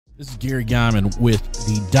This is Gary Guyman with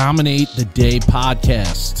the Dominate the Day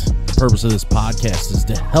podcast. The purpose of this podcast is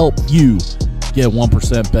to help you get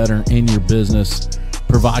 1% better in your business,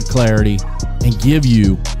 provide clarity, and give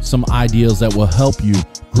you some ideas that will help you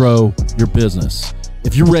grow your business.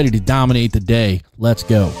 If you're ready to dominate the day, let's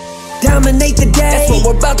go. Dominate the day, that's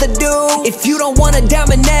what we're about to do. If you don't want to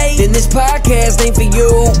dominate, then this podcast ain't for you.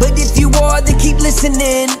 But if you are, then keep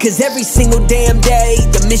listening, cause every single damn day,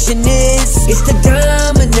 the mission is to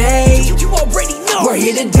dominate. You already know we're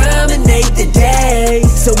here to dominate the day.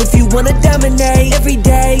 So if you want to dominate every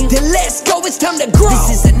day, then let's go, it's time to grow.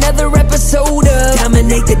 This is another episode of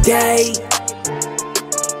Dominate the Day.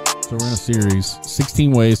 So we're in a series, 16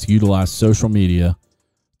 ways to utilize social media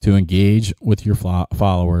to engage with your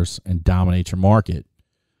followers and dominate your market.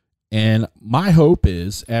 And my hope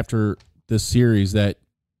is, after this series, that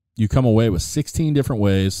you come away with 16 different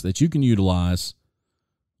ways that you can utilize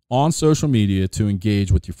on social media to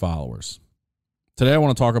engage with your followers. Today, I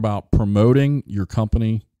want to talk about promoting your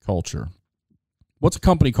company culture. What's a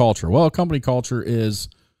company culture? Well, a company culture is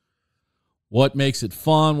what makes it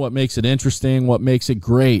fun, what makes it interesting, what makes it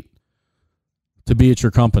great to be at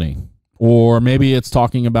your company. Or maybe it's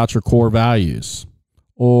talking about your core values.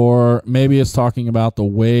 Or maybe it's talking about the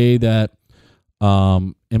way that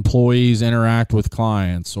employees interact with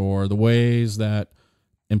clients, or the ways that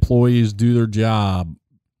employees do their job.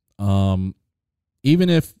 Even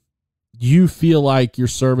if you feel like your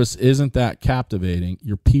service isn't that captivating,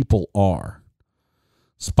 your people are.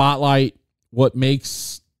 Spotlight what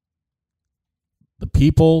makes the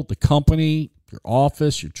people, the company, your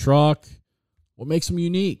office, your truck, what makes them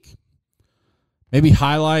unique. Maybe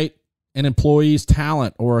highlight an employee's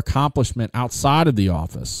talent or accomplishment outside of the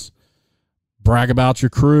office. Brag about your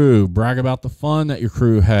crew. Brag about the fun that your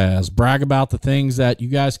crew has. Brag about the things that you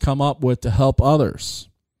guys come up with to help others.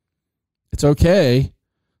 It's okay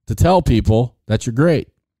to tell people that you're great.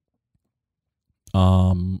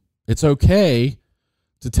 It's okay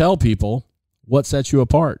to tell people what sets you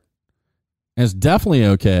apart. And it's definitely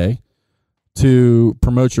okay to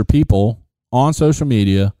promote your people on social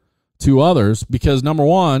media to others, because number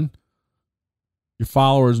one, your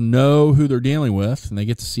followers know who they're dealing with and they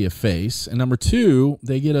get to see a face. And number two,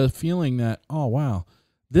 they get a feeling that, oh, wow,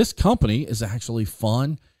 this company is actually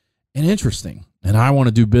fun and interesting. And I want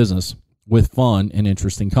to do business with fun and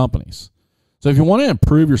interesting companies. So if you want to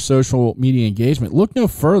improve your social media engagement, look no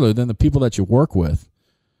further than the people that you work with.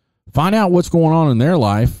 Find out what's going on in their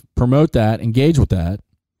life, promote that, engage with that.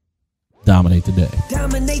 Dominate the day.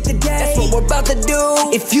 Dominate the day, that's what we're about to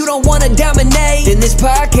do. If you don't want to dominate, then this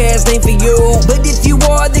podcast ain't for you. But if you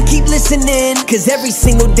are, then keep listening, cause every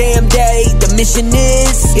single damn day, the mission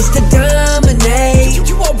is to dominate.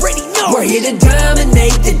 You already know we're here to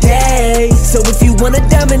dominate the day. So if you want to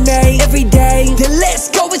dominate every day, then let's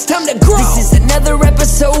go, it's time to grow. This is another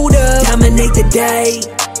episode of Dominate the Day.